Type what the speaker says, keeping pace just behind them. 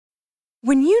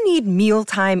When you need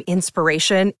mealtime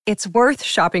inspiration, it's worth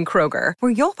shopping Kroger,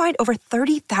 where you'll find over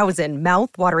 30,000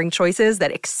 mouth-watering choices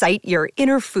that excite your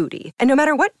inner foodie. And no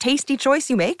matter what tasty choice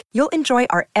you make, you'll enjoy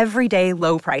our everyday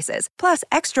low prices, plus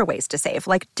extra ways to save,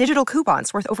 like digital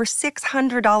coupons worth over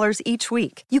 $600 each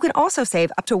week. You can also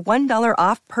save up to $1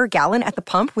 off per gallon at the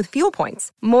pump with fuel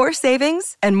points. More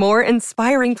savings and more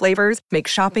inspiring flavors make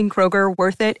shopping Kroger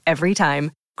worth it every time.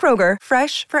 Kroger,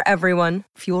 fresh for everyone.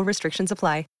 Fuel restrictions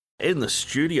apply. In the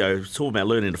studio, talking about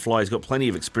learning to fly. He's got plenty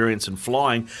of experience in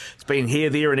flying. It's been here,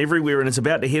 there and everywhere, and is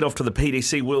about to head off to the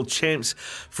PDC World Champs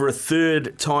for a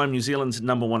third time. New Zealand's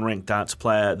number one ranked darts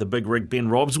player, the big rig, Ben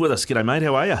Rob's with us. G'day, mate.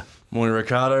 How are you? Morning,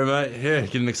 Ricardo, mate. Yeah,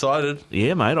 getting excited.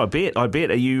 Yeah, mate, I bet.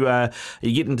 Are you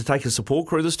getting to take a support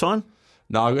crew this time?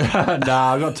 No, I've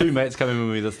got two mates coming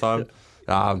with me this time.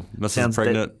 Mrs.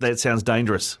 pregnant. That sounds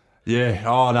dangerous. Yeah.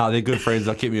 Oh, no, they're good friends.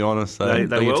 They'll keep me honest. So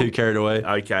they get too carried away.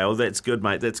 Okay, well, that's good,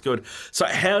 mate. That's good. So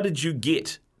how did you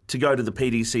get to go to the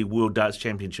PDC World Darts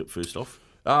Championship first off?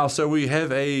 So we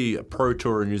have a pro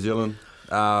tour in New Zealand.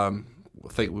 I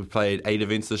think we've played 8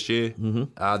 events this year.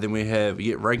 Mm-hmm. Then we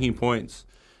get ranking points.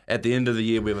 At the end of the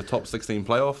year, we have a top 16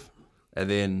 playoff. And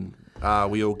then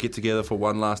we all get together for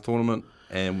one last tournament.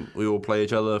 And we all play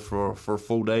each other for a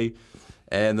full day.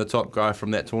 And the top guy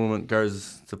from that tournament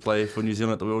goes to play for New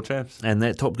Zealand at the World Champs. And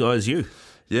that top guy is you?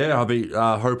 Yeah, I beat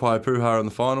Hopai Puha in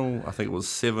the final. I think it was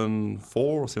 7-4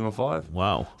 or 7-5.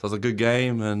 Wow. So it was a good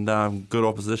game and good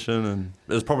opposition. And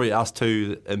it was probably us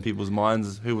two in people's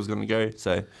minds who was going to go.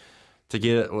 So to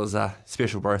get it was a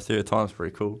special, bro. Third time's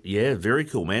pretty cool. Yeah, very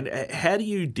cool, man. How do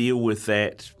you deal with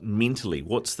that mentally?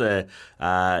 What's the,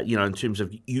 in terms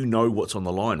of, what's on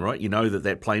the line, right? You know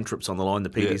that plane trip's on the line, the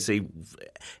PDC. Yeah.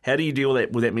 How do you deal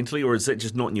with that mentally, or is that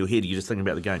just not in your head? You're just thinking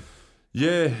about the game?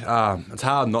 Yeah, it's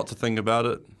hard not to think about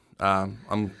it.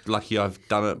 I'm lucky I've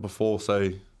done it before, so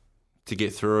to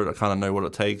get through it, I kind of know what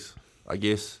it takes, I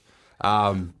guess.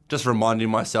 Just reminding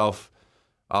myself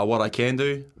what I can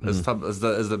do is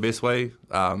the best way.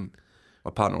 My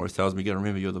partner always tells me, "You got to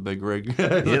remember you're the big rig."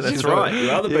 Yeah, that's right.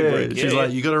 You are the big rig. She's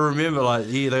like, "You got to remember,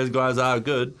 those guys are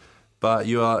good, but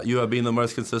you are being the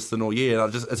most consistent all year."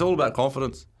 And it's all about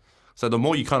confidence. So the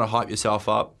more you kind of hype yourself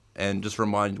up and just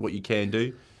remind what you can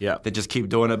do, then just keep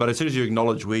doing it. But as soon as you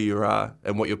acknowledge where you are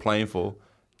and what you're playing for,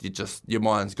 your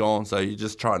mind's gone. So you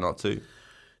just try not to.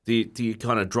 Do you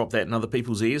kind of drop that in other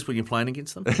people's ears when you're playing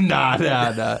against them? Nah.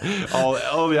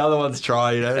 All the other ones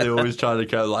try, They're always trying to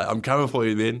go I'm coming for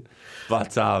you, then.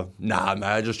 But nah, mate,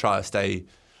 I just try to stay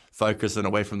focused and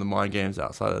away from the mind games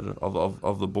outside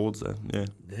of the boards there. Yeah.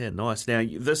 Yeah, nice. Now,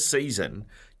 this season,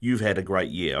 you've had a great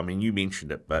year. I mean, you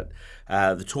mentioned it, but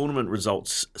the tournament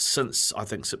results since, I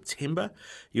think, September,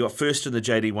 you got first in the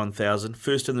JD 1000,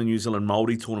 first in the New Zealand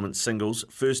Māori Tournament singles,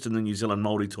 first in the New Zealand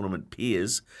Māori Tournament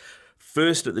pairs,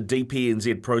 first at the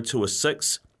DPNZ Pro Tour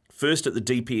 6, first at the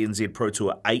DPNZ Pro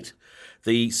Tour 8,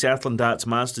 the Southland Darts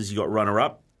Masters, you got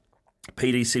runner-up,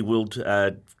 PDC World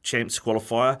Champs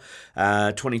Qualifier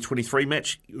 2023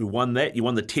 match, you won that. You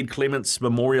won the Ted Clements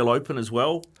Memorial Open as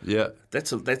well. Yeah.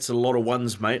 That's a lot of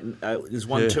ones, mate. There's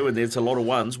 1, 2, and there's a lot of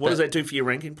ones. What does that do for your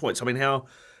ranking points? I mean, how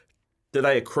do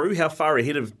they accrue? How far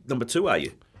ahead of number 2 are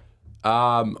you?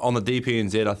 On the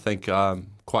DPNZ, I think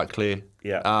quite clear.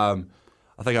 Yeah.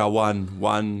 I think I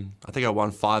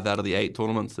won 5 out of the 8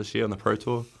 tournaments this year on the Pro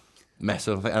Tour.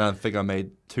 Massive. And I think I made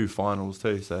 2 finals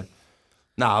too. So, it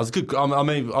was good. I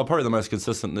mean, I'm probably the most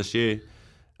consistent this year.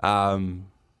 On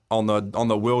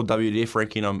the World WDF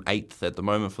ranking, I'm 8th at the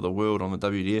moment for the World on the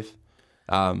WDF.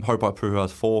 Hopai Puha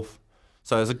is 4th.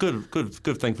 So it's a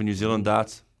good thing for New Zealand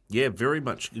darts. Yeah, very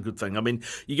much a good thing. I mean,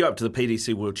 you go up to the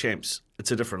PDC World Champs,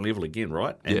 it's a different level again,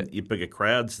 right? And you're bigger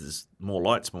crowds, there's more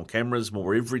lights, more cameras,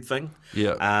 more everything.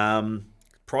 Yeah.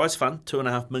 Prize fund,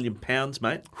 £2.5 million,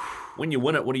 mate. When you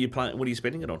win it, what are you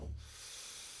spending it on?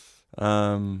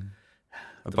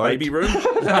 The boat. Baby room?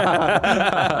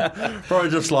 Bro,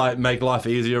 just make life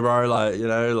easier, bro.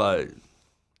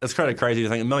 It's kind of crazy to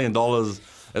think $1 million is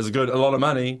a lot of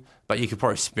money, but you could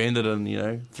probably spend it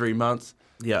in 3 months.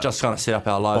 Yeah. Just kind of set up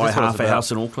our lives. Buy half a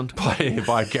house in Auckland. Buy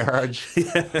a garage.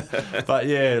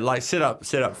 But set up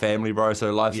family, bro,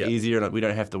 so life's easier and we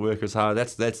don't have to work as hard.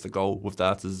 That's the goal with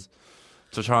darts, is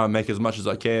to try and make as much as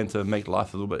I can to make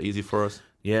life a little bit easier for us.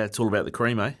 Yeah, it's all about the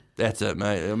cream, eh? That's it,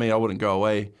 mate. I mean, I wouldn't go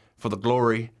away for the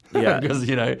glory. Yeah. Because,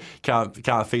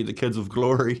 can't feed the kids with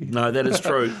glory. No, that is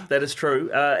true. That is true.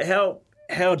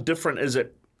 How different is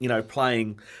it,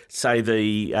 playing, say,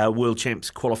 the World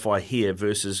Champs qualifier here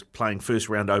versus playing first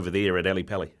round over there at Ali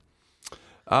Pali?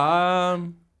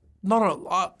 To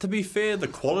be fair, the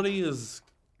quality is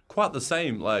quite the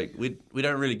same. We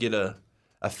don't really get a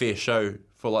fair show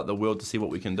for like the world to see what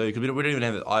we can do, because we don't even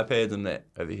have iPads and that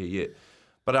over here yet.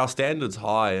 But our standard's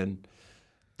high, and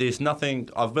there's nothing.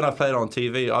 When I've played on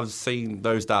TV, I've seen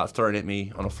those darts thrown at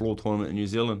me on a floor tournament in New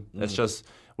Zealand. It's just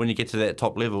when you get to that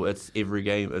top level, it's every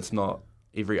game. It's not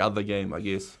every other game, I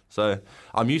guess. So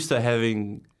I'm used to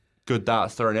having good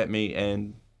darts thrown at me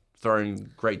and throwing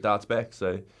great darts back.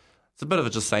 So it's a bit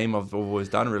of just same I've always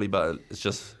done, really, but it's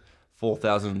just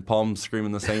 4,000 Poms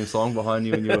screaming the same song behind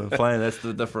you when you were playing. That's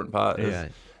the different part. Yeah.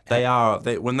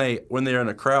 When they're in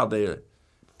a crowd,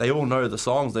 they all know the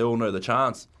songs, they all know the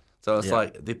chants. So it's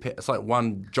it's like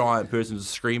one giant person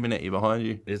just screaming at you behind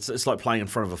you. It's like playing in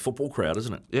front of a football crowd,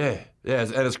 isn't it? Yeah,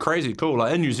 and it's crazy cool.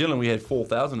 Like in New Zealand, we had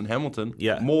 4,000 in Hamilton.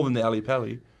 Yeah, more than the Ali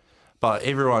Pali, but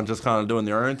everyone just kind of doing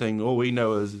their own thing. All we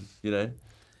know is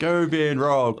go Ben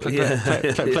roll. Click, clap,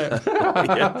 clap, clap.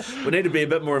 Yeah. We need to be a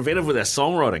bit more inventive with our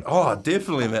songwriting. Oh,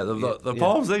 definitely, Matt. The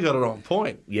Poms, they got it on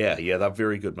point. Yeah, they're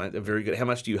very good, mate. They're very good. How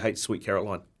much do you hate Sweet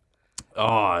Caroline?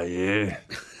 Oh, yeah.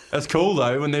 That's cool,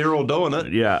 though, when they're all doing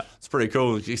it. Yeah. It's pretty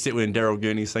cool, except when Daryl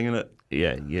Gurney's singing it.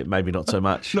 Yeah, maybe not so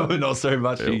much. No, not so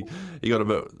much. He got a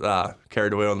bit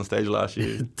carried away on the stage last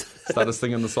year. Started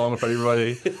singing the song in front of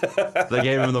everybody. They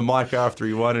gave him the mic after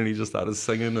he won, and he just started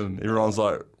singing, and everyone's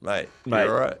like, mate, you all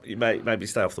right? Maybe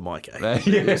stay off the mic, eh?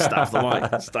 Yeah. Stay off the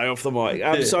mic. Stay off the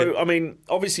mic. So, I mean,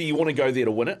 obviously you want to go there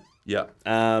to win it. Yeah.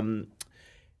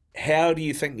 How do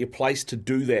you think you're placed to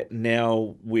do that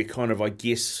now we're kind of, I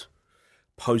guess,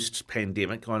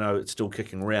 post-pandemic? I know it's still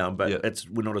kicking around, but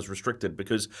we're not as restricted,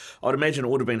 because I'd imagine it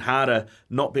would have been harder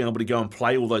not being able to go and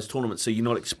play all those tournaments, so you're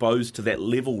not exposed to that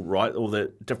level, right, all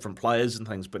the different players and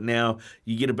things, but now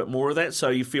you get a bit more of that, so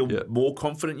you feel more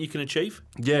confident you can achieve?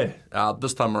 Yeah.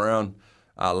 This time around,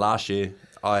 last year,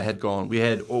 we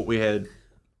had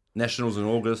Nationals in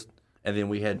August, and then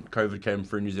COVID came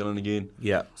through New Zealand again.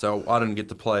 Yeah. So I didn't get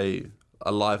to play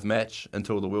a live match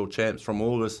until the World Champs from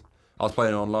August. I was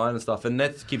playing online and stuff, and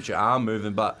that keeps your arm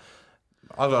moving. But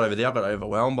I got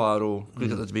overwhelmed by it all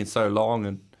because it's been so long.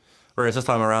 And whereas this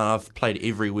time around, I've played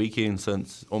every weekend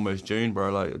since almost June, bro.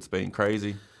 Like, it's been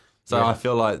crazy. So I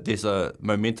feel like there's a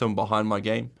momentum behind my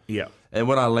game. Yeah. And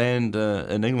when I land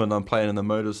in England, I'm playing in the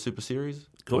Motors Super Series,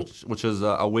 cool. which is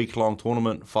a week-long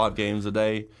tournament, 5 games a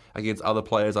day against other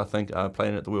players, I think,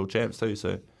 playing at the World Champs too.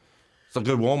 So it's a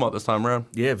good warm-up this time around.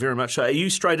 Yeah, very much so. Are you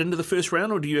straight into the first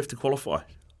round, or do you have to qualify?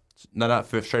 No,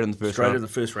 straight in the first round. Straight in the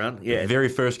first round, yeah. Very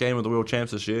first game of the World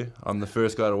Champs this year. I'm the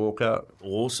first guy to walk out.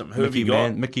 Awesome. Who have you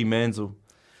got? Mickey Manzel.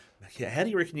 How do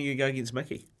you reckon you go against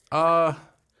Mickey?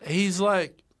 He's a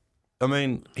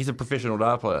professional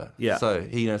dart player. Yeah. So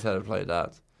he knows how to play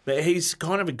darts. But he's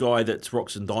kind of a guy that's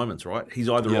rocks and diamonds, right? He's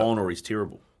either on or he's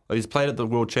terrible. He's played at the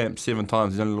World Champs 7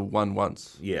 times. He's only won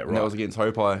once. Yeah, right. And that was against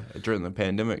Hopai during the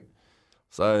pandemic.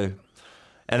 So,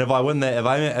 and if I win that, if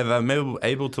I'm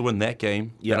able to win that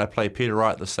game, then I play Peter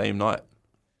Wright the same night.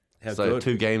 How so good.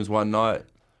 2 games, 1 night,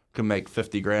 can make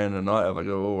 50 grand a night if I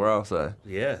go all well. So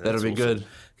yeah, that'll be awesome. good.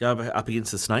 Go up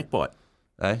against the Snakebite.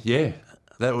 Yeah.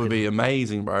 That would be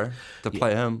amazing, bro, to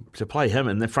play him. To play him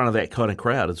in the front of that kind of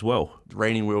crowd as well.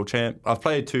 Reigning world champ. I've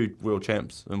played 2 world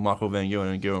champs, Michael Van Geeuwen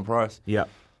and Gillian Price. Yeah.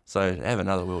 So to have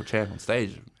another world champ on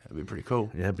stage, that'd be pretty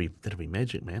cool. Yeah, that'd be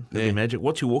magic, man. That'd be magic.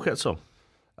 What's your walkout song?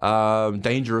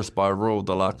 Dangerous by Royal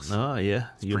Deluxe. Oh yeah,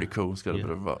 it's pretty cool. It's got a bit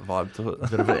of a vibe to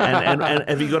it. And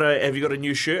have you got a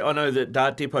new shirt? I know that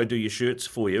Dart Depot do your shirts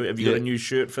for you. Have you got a new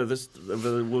shirt for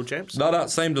the World Champs? No,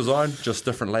 same design, just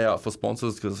different layout for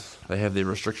sponsors because they have their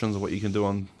restrictions of what you can do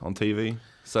on TV.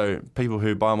 So people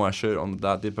who buy my shirt on the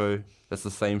Dart Depot, that's the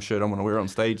same shirt I'm going to wear on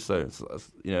stage. So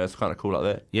it's kind of cool like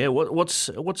that. Yeah. What's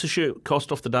a shirt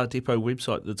cost off the Dart Depot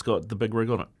website that's got the big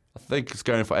rig on it? I think it's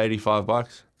going for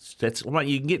 $85. Mate,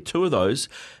 you can get 2 of those,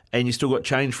 and you still got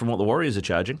change from what the Warriors are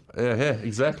charging. Yeah,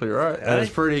 exactly right. That's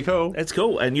pretty cool. That's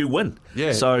cool, and you win.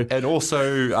 Yeah. So and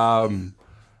also,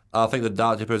 I think the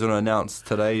Dart Depot is going to announce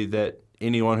today that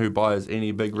anyone who buys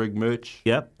any big rig merch,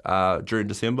 during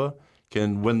December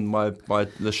can win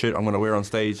the shirt I'm going to wear on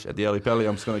stage at the Ali Pali.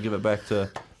 I'm just going to give it back to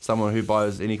someone who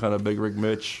buys any kind of big rig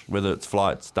merch, whether it's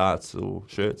flights, darts, or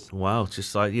shirts. Wow,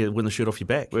 just like, win the shirt off your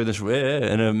back.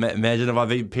 And imagine if I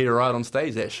beat Peter Wright on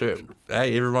stage, that shirt.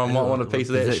 Hey, everyone might want a piece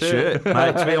of that shirt.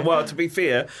 Mate, to be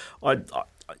fair, I'm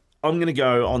going to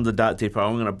go on the Dart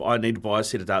Depot. I need to buy a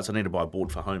set of darts. I need to buy a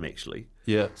board for home, actually.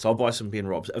 Yeah. So I'll buy some Ben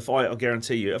Robs. I'll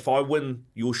guarantee you, if I win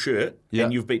your shirt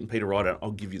and you've beaten Peter Wright,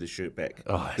 I'll give you the shirt back.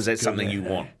 Because that's something you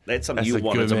want. That's something you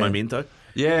want as a memento.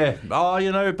 Yeah.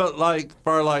 But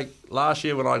last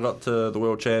year when I got to the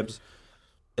World Champs,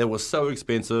 it was so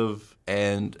expensive,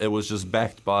 and it was just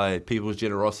backed by people's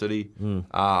generosity.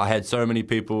 I had so many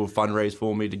people fundraise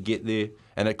for me to get there,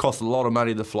 and it cost a lot of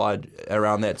money to fly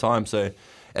around that time. So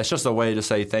it's just a way to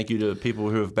say thank you to people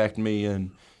who have backed me,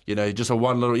 and just a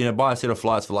one little, buy a set of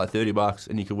flights for like $30,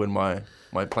 and you could win my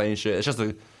plane shirt. It's just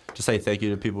to say thank you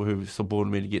to people who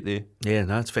supported me to get there. Yeah,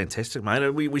 no, it's fantastic, mate.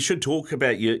 We should talk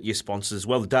about your sponsors as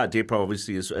well. The Dart Depot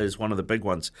obviously is one of the big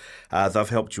ones. They've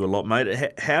helped you a lot,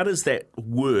 mate. How does that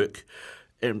work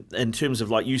in terms of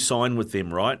like you sign with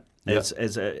them, right?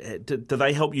 Do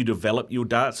they help you develop your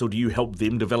darts, or do you help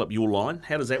them develop your line?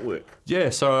 How does that work?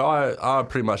 Yeah, so I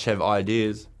pretty much have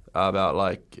ideas about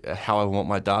like how I want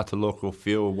my dart to look or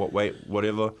feel, what weight,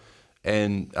 whatever.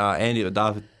 And Andy at the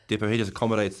Dart Depot, he just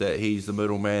accommodates that. He's the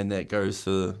middleman that goes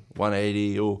to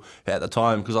 180, or at the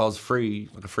time, because I was free,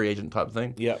 like a free agent type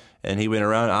thing. Yeah. And he went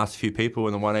around, asked a few people,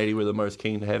 and the 180 were the most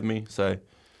keen to have me. So, and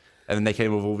then they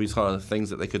came with all these kind of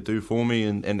things that they could do for me.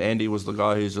 And Andy was the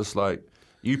guy who's just like,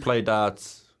 you play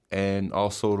darts, and I'll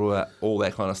sort all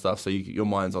that kind of stuff, so your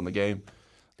mind's on the game.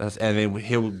 And then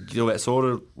he'll do that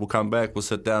sorted. We'll come back, we'll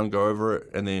sit down, go over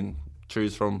it, and then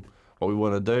choose from what we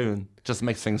want to do, and just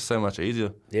makes things so much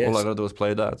easier. Yes. All I got to do is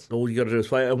play darts. All you got to do is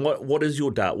play. And what is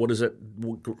your dart? What is it?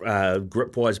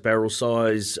 Grip-wise, barrel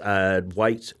size,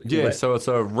 weight? Yeah, so it's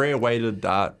a rear weighted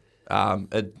dart.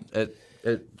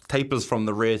 It tapers from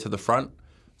the rear to the front.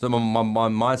 So my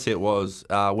mindset was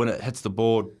when it hits the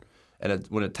board and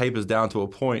when it tapers down to a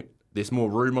point, there's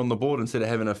more room on the board. Instead of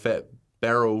having a fat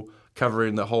barrel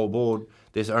covering the whole board,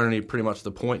 there's only pretty much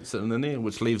the point sitting in there,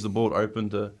 which leaves the board open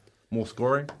to more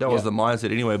scoring. That was the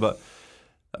mindset anyway. But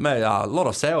mate, a lot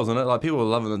of sales in it. Like people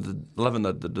are loving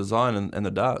the design and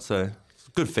the dart. So it's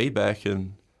good feedback,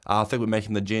 and I think we're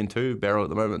making the Gen 2 barrel at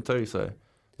the moment too. So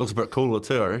looks a bit cooler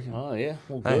too, I reckon. Oh yeah,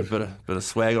 well, Hey, good. bit of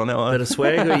swag on that one. Bit of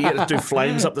swag. You get to do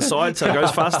flames up the side so it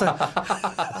goes faster.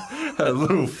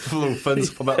 little fins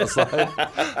come out the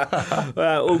side.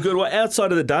 All good. Well,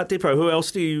 outside of the Dart Depot, who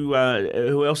else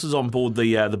is on board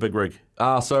the big rig?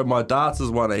 So my darts is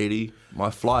 180. My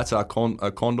flights are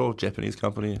Condor, Japanese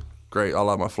company. Great, I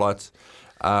love my flights.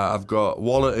 I've got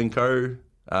Wallet & Co.,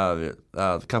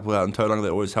 the couple out in Tauranga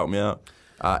that always help me out.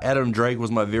 Adam Drake was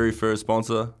my very first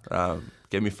sponsor.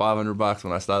 Gave me $500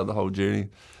 when I started the whole journey.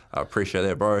 I appreciate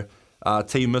that, bro.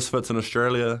 Team Misfits in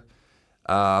Australia.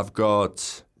 I've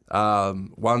got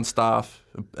One Staff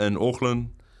in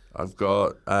Auckland. I've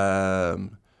got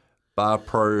Bar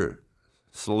Pro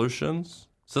Systems.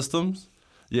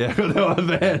 Yeah, that one,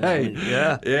 man. Hey,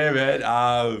 yeah, man.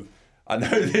 I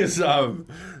know there's oh,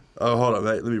 hold on,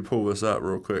 mate. Let me pull this up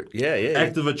real quick. Yeah.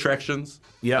 Active Attractions.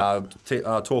 Yeah.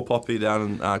 Tor Poppy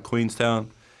down in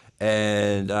Queenstown,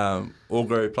 and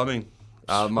Orgo Plumbing.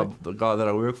 The guy that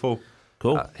I work for.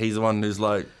 Cool. He's the one who's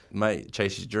like, mate,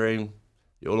 chase your dream.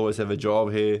 You'll always have a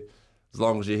job here. As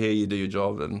long as you're here, you do your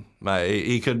job. And mate,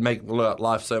 he could make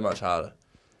life so much harder.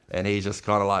 And he's just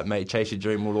kind of like, mate, chase your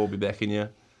dream. We'll all be backing you.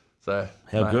 So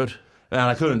How good. Man,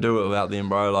 I couldn't do it without them,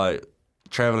 bro. Like,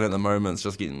 traveling at the moment is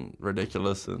just getting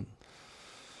ridiculous, and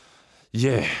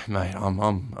yeah, mate,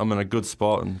 I'm in a good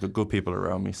spot and good people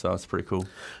around me, so it's pretty cool.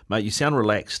 Mate, you sound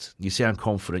relaxed, you sound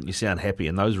confident, you sound happy,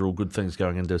 and those are all good things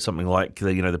going into something like the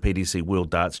PDC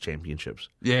World Darts Championships.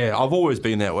 Yeah, I've always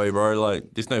been that way, bro. Like,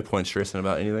 there's no point stressing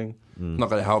about anything. It's not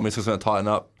going to help me. It's just going to tighten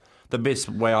up. The best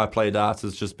way I play darts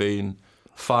is just being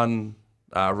fun,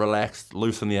 relaxed,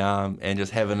 loose in the arm, and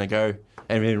just having a go.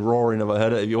 And then roaring if I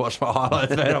hit it. If you watch my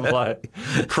highlights, man, I'm like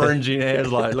cringing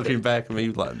hands, like looking back at me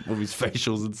like with his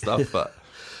facials and stuff. But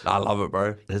I love it,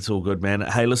 bro. That's all good, man.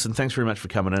 Hey, listen, thanks very much for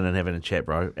coming in and having a chat,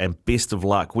 bro. And best of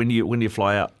luck. When do you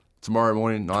fly out? Tomorrow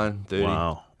morning, 9:30.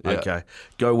 Wow. Yeah. Okay.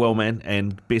 Go well, man,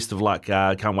 and best of luck.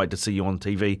 Can't wait to see you on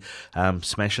TV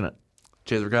smashing it.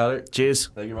 Cheers, Ricardo.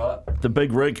 Cheers. Thank you, brother. The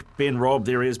Big Rig, Ben Robb,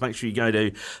 there he is. Make sure you go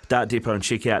to Dart Depot and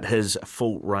check out his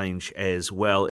full range as well.